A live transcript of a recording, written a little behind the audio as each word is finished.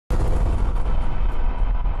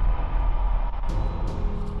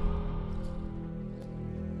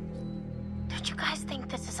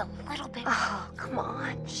this is a little bit... Oh, come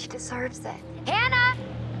on. She deserves it. Hannah!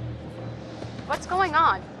 What's going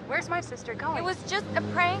on? Where's my sister going? It was just a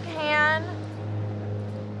prank, Han.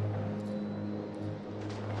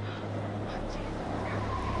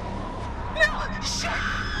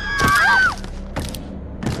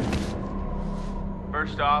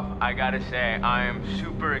 First off, I gotta say, I am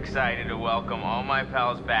super excited to welcome all my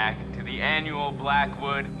pals back to the annual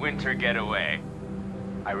Blackwood Winter Getaway.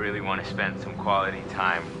 I really want to spend some quality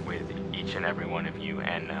time with each and every one of you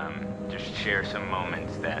and just share some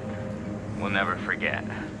moments that we'll never forget.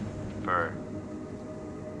 For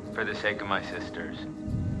the sake of my sisters.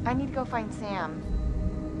 I need to go find Sam.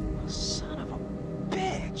 Son of a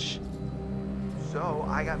bitch. So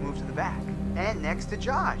I got moved to the back and next to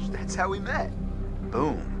Josh. That's how we met.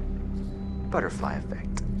 Boom. Butterfly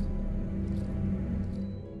effect.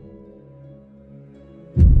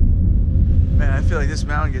 Man, I feel like this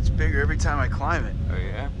mountain gets bigger every time I climb it. Oh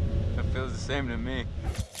yeah? That feels the same to me.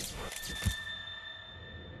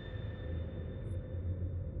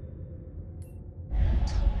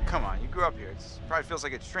 Come on, you grew up here. It probably feels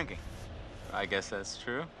like it's shrinking. I guess that's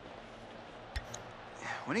true.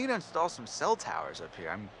 When are you gonna install some cell towers up here?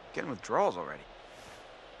 I'm getting withdrawals already.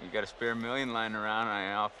 You got a spare million lying around,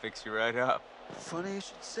 I'll fix you right up. Funny you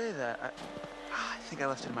should say that. I think I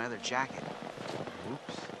left it in my other jacket.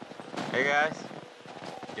 Oops. Hey guys,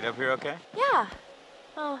 get up here okay? Yeah.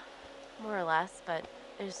 Well, more or less, but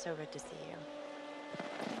it is so good to see you.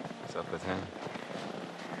 What's up with him?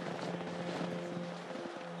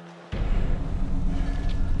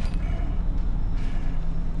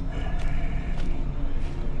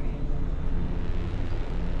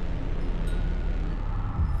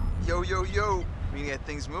 Yo, yo, yo. We get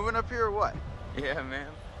things moving up here or what? Yeah, man.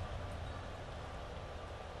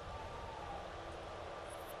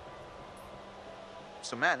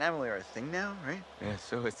 So Matt and Emily are a thing now, right? Yeah,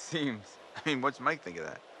 so it seems. I mean, what's Mike think of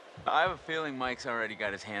that? I have a feeling Mike's already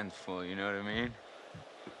got his hands full, you know what I mean?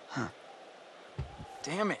 Huh.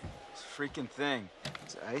 Damn it, this freaking thing.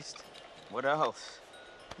 It's iced. What else?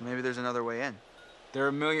 Maybe there's another way in. There are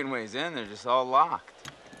a million ways in, they're just all locked.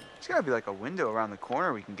 There's gotta be like a window around the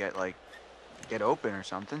corner we can get open or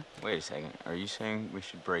something. Wait a second, are you saying we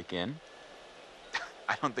should break in?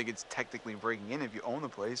 I don't think it's technically breaking in if you own the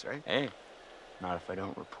place, right? Hey, not if I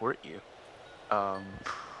don't report you. Um...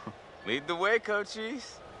 Lead the way,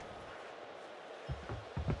 coachies.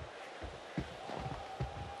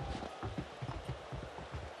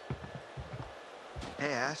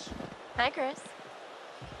 Hey, Ash. Hi, Chris.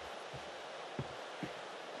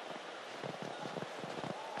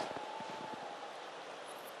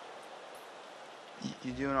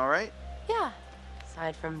 You doing all right? Yeah.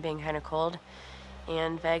 Aside from being kind of cold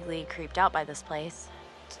and vaguely creeped out by this place.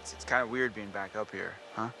 It's kind of weird being back up here,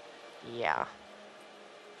 huh? Yeah.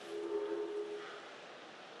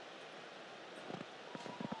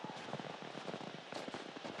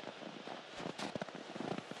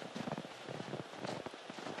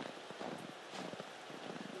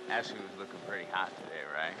 Ashley was looking pretty hot today,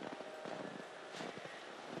 right?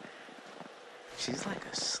 She's like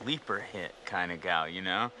a sleeper hit kind of gal, you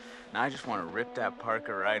know? And I just want to rip that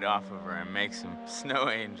parka right off of her and make some snow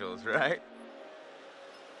angels, right?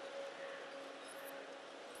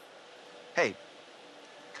 Hey,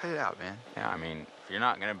 cut it out, man. Yeah, I mean, if you're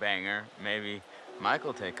not gonna bang her, maybe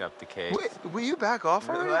Mike'll take up the case. Wait, will you back off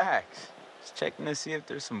already? Relax. Just checking to see if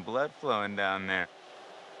there's some blood flowing down there.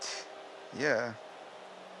 Yeah.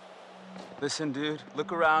 Listen, dude,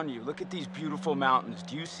 look around you. Look at these beautiful mountains.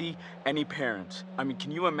 Do you see any parents? I mean,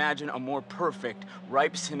 can you imagine a more perfect,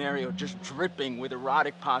 ripe scenario just dripping with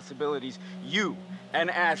erotic possibilities? You and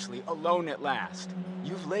Ashley alone at last.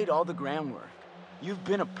 You've laid all the groundwork. You've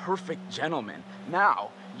been a perfect gentleman. Now,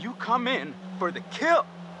 you come in for the kill.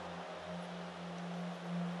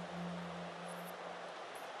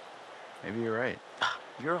 Maybe you're right.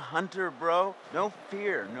 You're a hunter, bro. No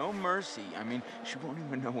fear, no mercy. I mean, she won't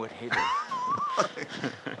even know what hit her.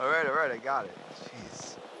 all right, I got it.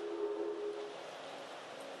 Jeez.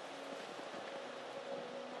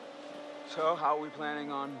 So, how are we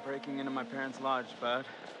planning on breaking into my parents' lodge, bud?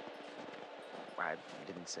 I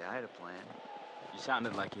didn't say I had a plan. You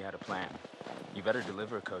sounded like you had a plan. You better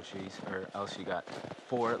deliver, Cochise, or else you got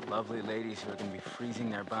 4 lovely ladies who are gonna be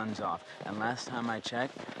freezing their buns off. And last time I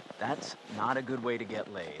checked, that's not a good way to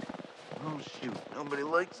get laid. Oh, shoot. Nobody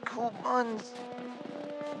likes cool buns.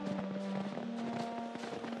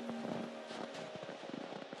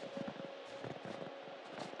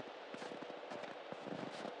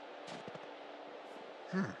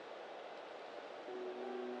 Hmm.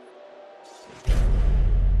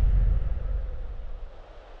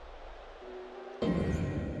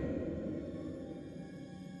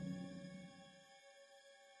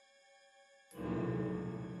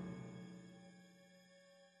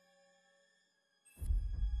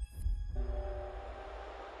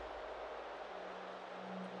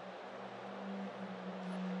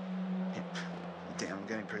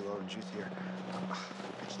 getting pretty low in juice here.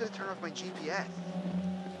 I just had to turn off my GPS.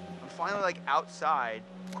 I'm finally like outside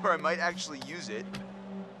where I might actually use it.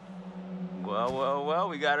 Well, well, well,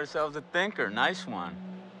 we got ourselves a thinker. Nice one.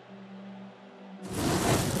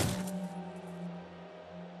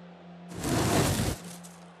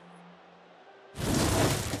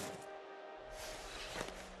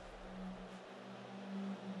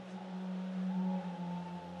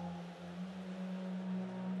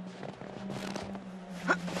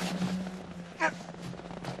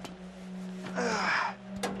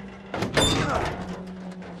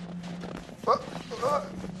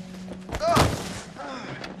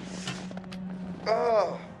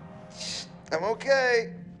 Oh, I'm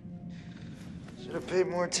okay. Should have paid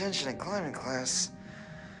more attention in climbing class.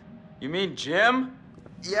 You mean Jim?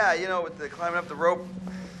 Yeah, you know, with the climbing up the rope.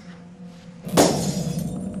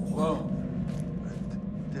 Whoa.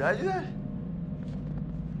 Did I do that?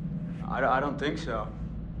 I don't think so.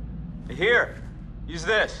 Here, use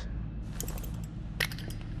this.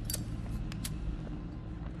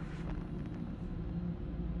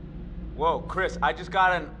 Whoa, Chris, I just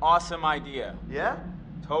got an awesome idea. Yeah?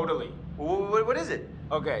 Totally. What is it?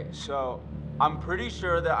 Okay, so I'm pretty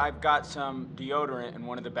sure that I've got some deodorant in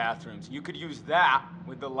one of the bathrooms. You could use that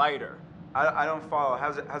with the lighter. I don't follow.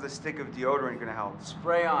 How's a stick of deodorant gonna help?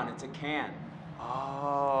 Spray on, it's a can.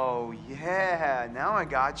 Oh, yeah. Now I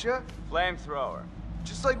gotcha. Flamethrower.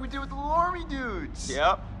 Just like we did with the little army dudes.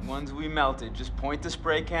 Yep, ones we melted. Just point the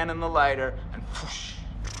spray can in the lighter and whoosh.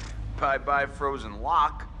 Bye-bye frozen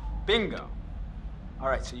lock. Bingo. All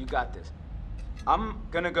right, so you got this. I'm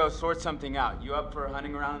gonna go sort something out. You up for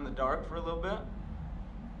hunting around in the dark for a little bit?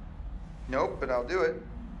 Nope, but I'll do it.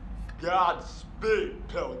 Godspeed,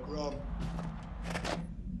 Pilgrim.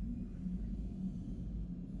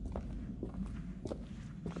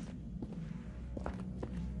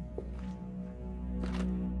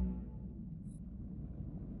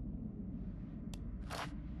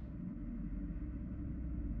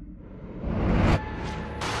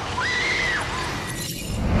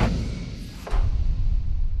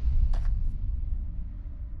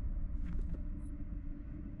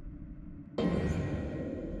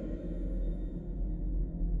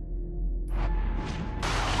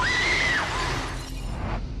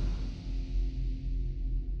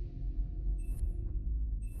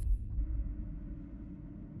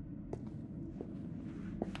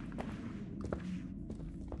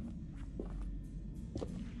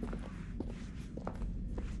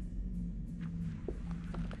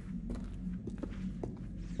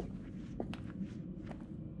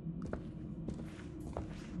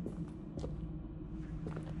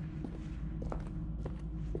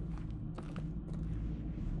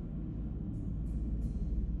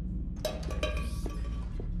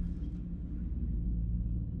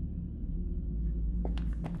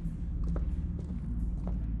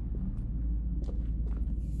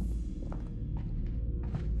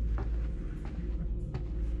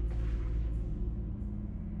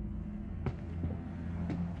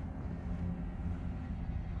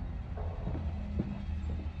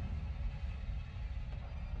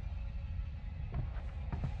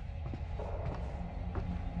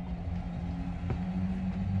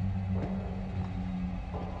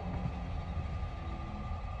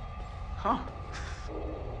 Huh.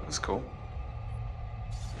 That's cool.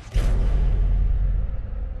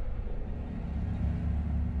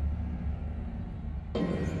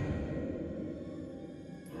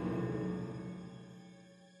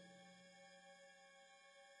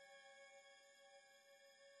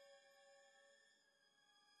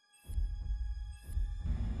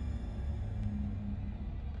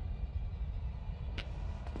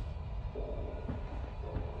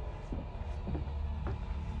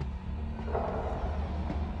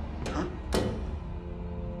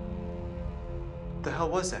 What the hell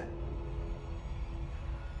was that?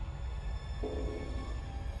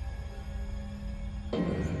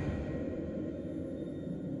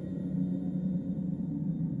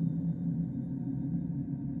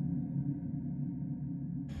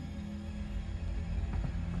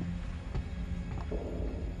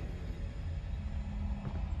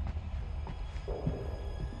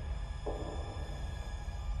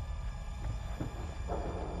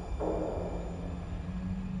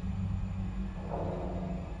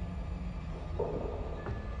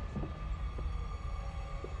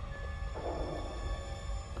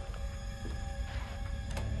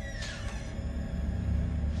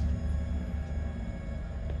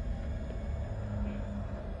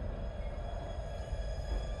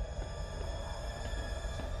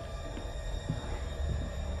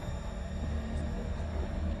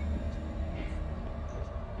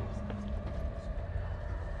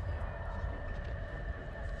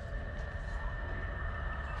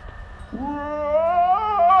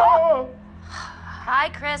 Hi,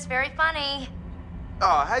 Chris. Very funny.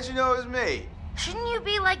 Oh, how'd you know it was me? Shouldn't you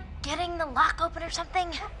be, like, getting the lock open or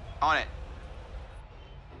something? On it.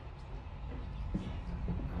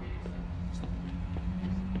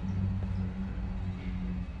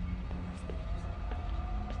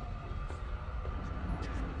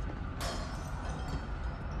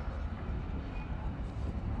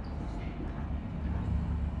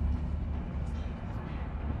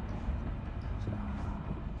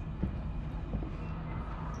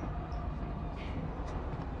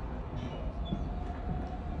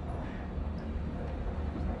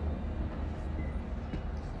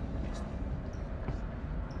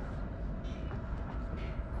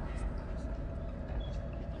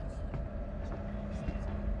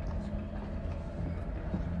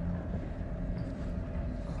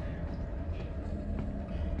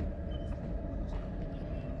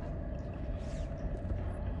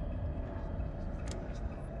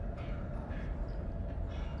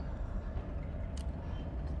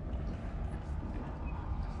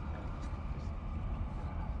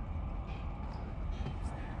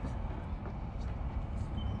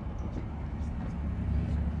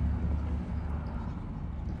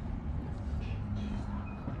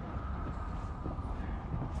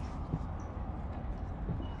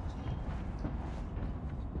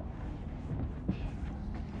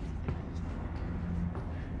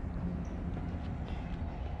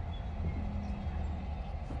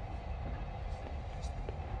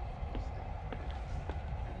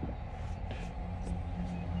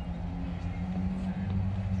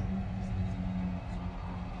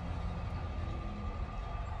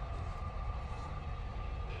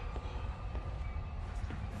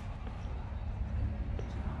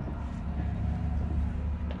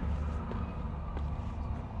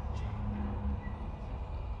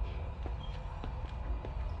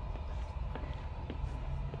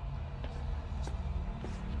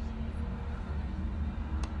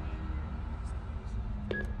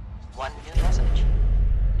 One new message.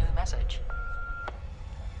 New message.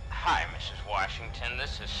 Hi, Mrs. Washington.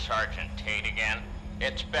 This is Sergeant Tate again.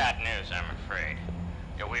 It's bad news, I'm afraid.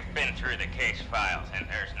 Yeah, we've been through the case files, and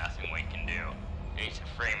there's nothing we can do. He's a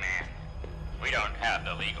free man. We don't have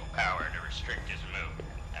the legal power to restrict his movement.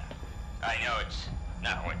 I know it's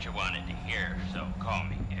not what you wanted to hear, so call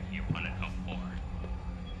me if you want to know more.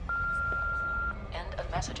 End of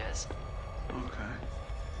messages. Okay.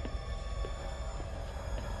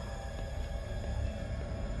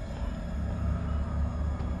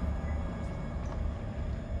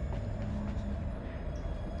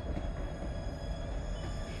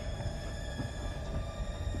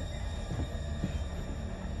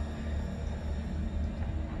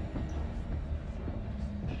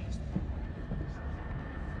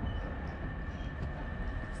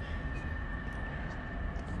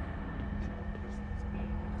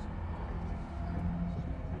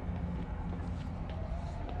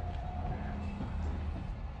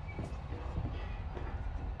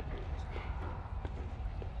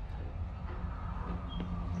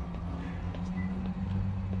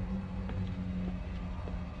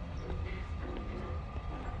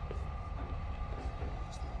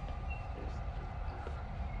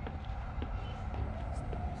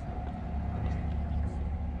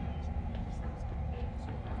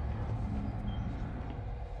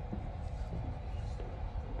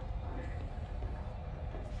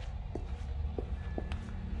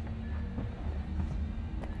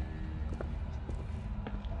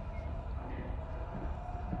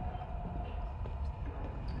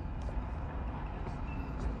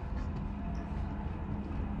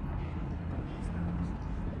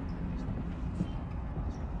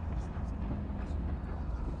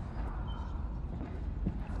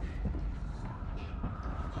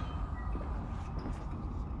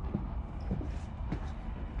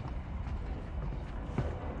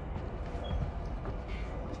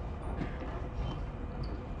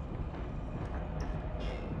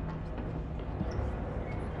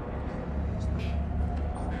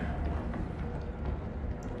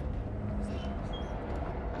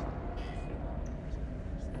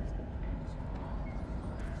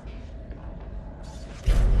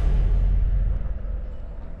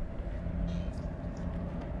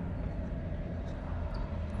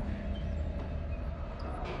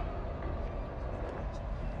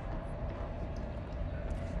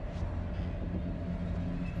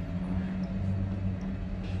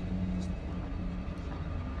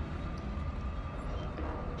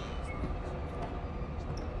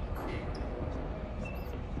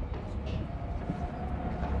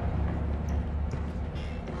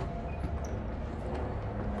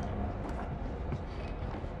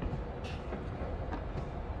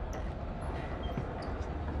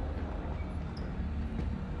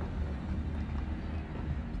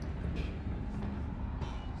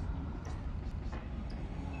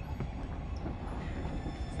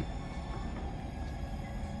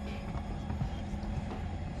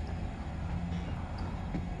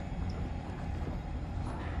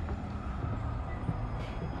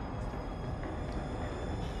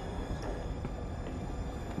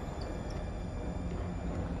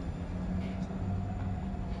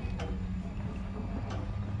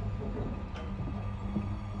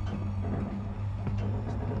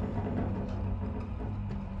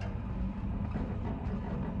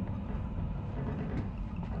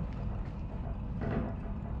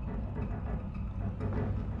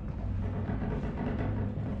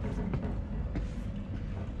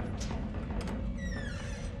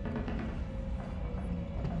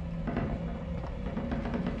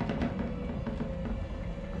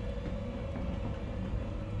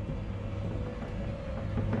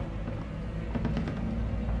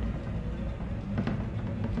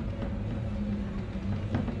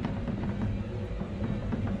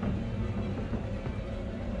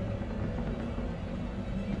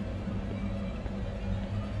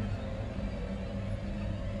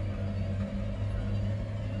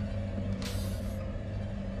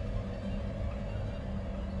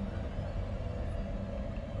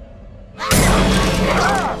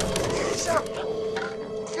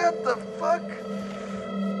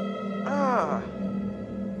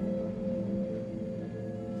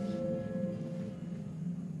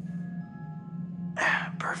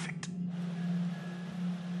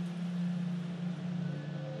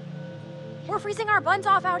 We're freezing our buns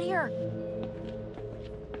off out here.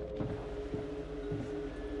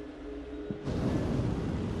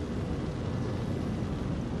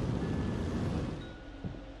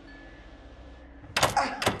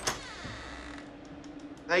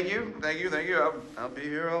 Thank you. I'll be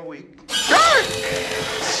here all week.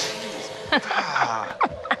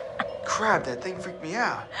 Crap, that thing freaked me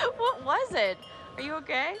out. What was it? Are you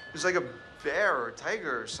okay? It was like a bear or a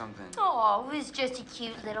tiger or something. Oh, it was just a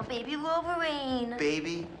cute little baby Wolverine.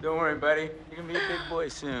 Baby. Don't worry, buddy. You're gonna be a big boy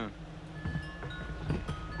soon.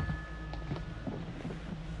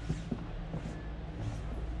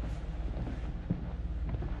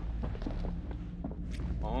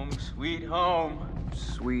 Home, sweet home.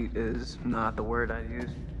 Sweet is not the word I'd use.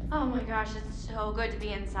 Oh my gosh, it's so good to be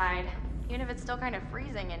inside. Even if it's still kind of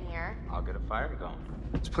freezing in here. I'll get a fire going.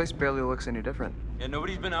 This place barely looks any different. Yeah,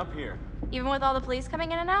 nobody's been up here. Even with all the police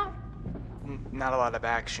coming in and out? Not a lot of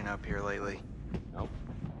action up here lately. Nope.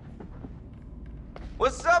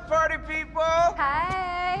 What's up, party people?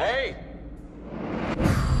 Hi. Hey!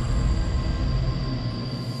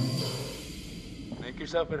 Make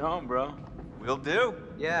yourself at home, bro. Will do.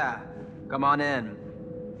 Yeah, come on in.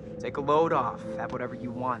 Take a load off. Have whatever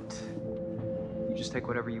you want. You just take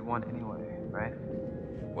whatever you want anyway, right?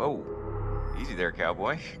 Whoa. Easy there,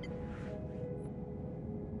 cowboy.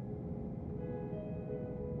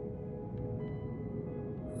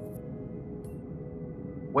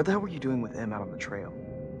 What the hell were you doing with M out on the trail?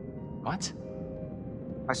 What?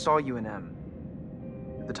 I saw you and M.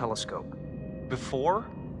 With the telescope. Before?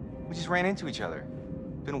 We just ran into each other.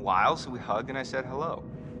 Been a while, so we hugged and I said hello.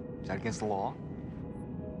 Is that against the law?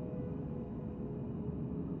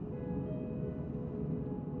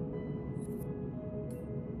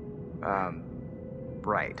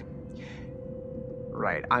 Right.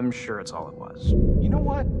 Right, I'm sure it's all it was. You know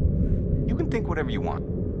what? You can think whatever you want.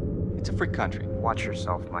 It's a free country. Watch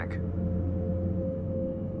yourself, Mike.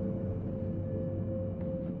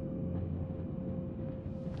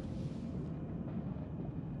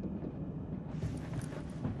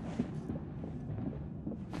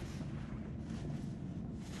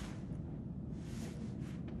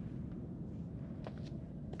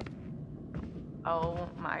 Oh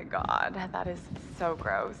my god, that is so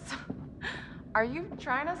gross. Are you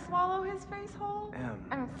trying to swallow his face whole?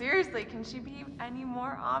 I mean, seriously, can she be any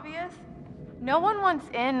more obvious? No one wants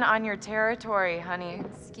in on your territory, honey.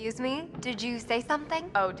 Excuse me? Did you say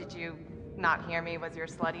something? Oh, did you not hear me? Was your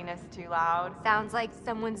sluttiness too loud? Sounds like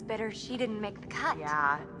someone's bitter she didn't make the cut.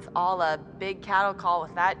 Yeah, it's all a big cattle call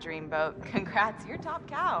with that dreamboat. Congrats, you're top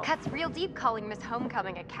cow. Cuts real deep calling Miss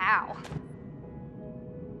Homecoming a cow.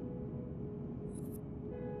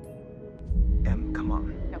 M, come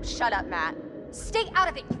on. No, shut up, Matt. Stay out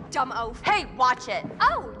of it, you dumb oaf. Hey, watch it.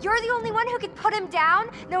 Oh, you're the only one who can put him down?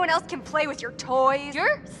 No one else can play with your toys?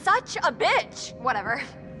 You're such a bitch. Whatever.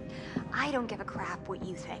 I don't give a crap what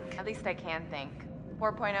you think. At least I can think.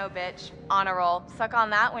 4.0, bitch. On a roll. Suck on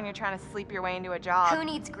that when you're trying to sleep your way into a job. Who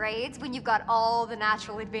needs grades when you've got all the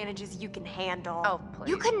natural advantages you can handle? Oh,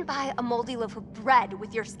 please. You couldn't buy a moldy loaf of bread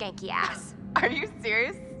with your skanky ass. Are you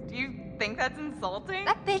serious? Do you think that's insulting?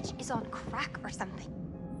 That bitch is on crack or something.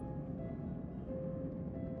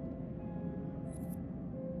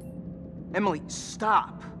 Emily,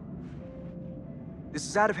 stop. This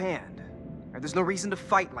is out of hand. There's no reason to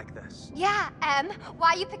fight like this. Yeah, Em.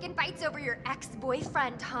 Why you picking fights over your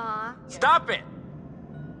ex-boyfriend, huh? Stop it!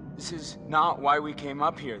 This is not why we came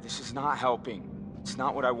up here. This is not helping. It's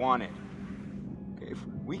not what I wanted. If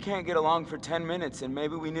we can't get along for 10 minutes, then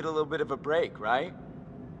maybe we need a little bit of a break, right?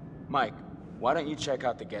 Mike, why don't you check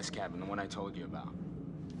out the guest cabin, the one I told you about?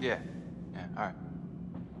 Yeah, all right.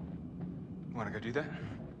 Wanna go do that?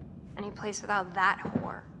 Any place without that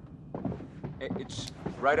whore. It's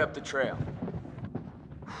right up the trail.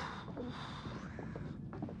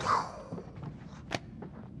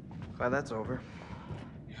 Glad that's over.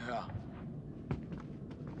 Yeah.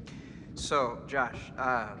 So, Josh,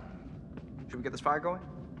 should we get this fire going?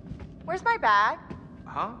 Where's my bag?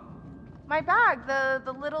 Huh? My bag,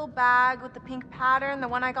 the little bag with the pink pattern, the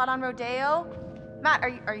one I got on Rodeo. Matt,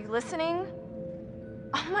 are you listening?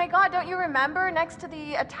 Oh my god, don't you remember? Next to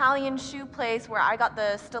the Italian shoe place where I got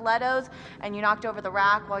the stilettos and you knocked over the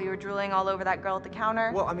rack while you were drooling all over that girl at the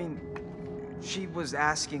counter? Well, I mean, she was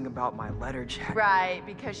asking about my letter jacket. Right,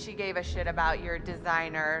 because she gave a shit about your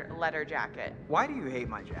designer letter jacket. Why do you hate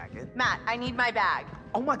my jacket? Matt, I need my bag.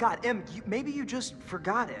 Oh my god, Em, maybe you just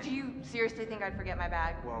forgot it. Do you seriously think I'd forget my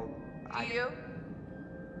bag? Well, Do you?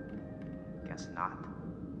 Guess not.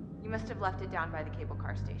 You must have left it down by the cable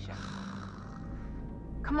car station.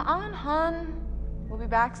 Come on, hon. We'll be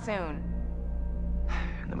back soon.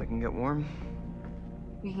 And then we can get warm?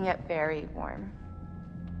 We can get very warm.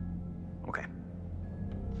 Okay.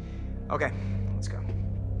 Okay, let's go.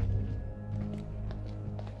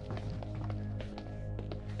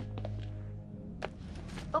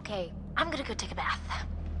 Okay, I'm gonna go take a bath.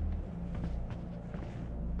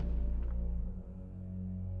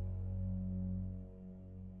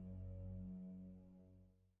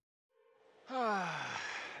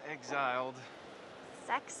 Exiled.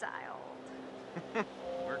 Sexiled.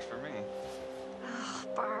 Works for me. Oh,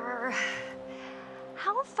 Burr.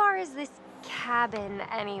 How far is this cabin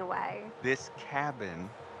anyway? This cabin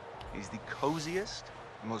is the coziest,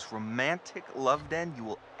 most romantic love den you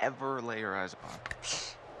will ever lay your eyes upon.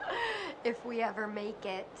 If we ever make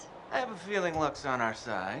it. I have a feeling luck's on our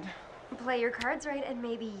side. Play your cards right and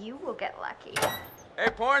maybe you will get lucky.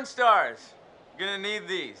 Hey, porn stars! You're gonna need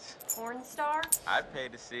these. Porn star? I'd pay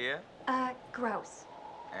to see you. Gross.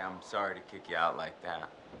 Hey, I'm sorry to kick you out like that.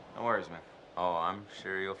 No worries, man. Oh, I'm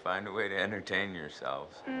sure you'll find a way to entertain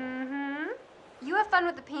yourselves. Mm-hmm. You have fun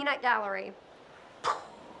with the peanut gallery.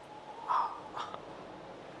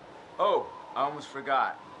 Oh, I almost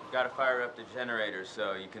forgot. Gotta fire up the generator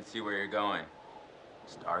so you can see where you're going.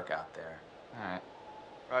 It's dark out there. All right.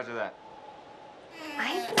 Roger that.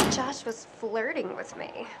 I think Josh was flirting with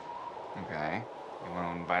me. Okay. You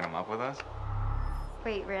want to invite him up with us?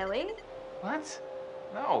 Wait, really? What?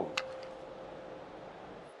 No.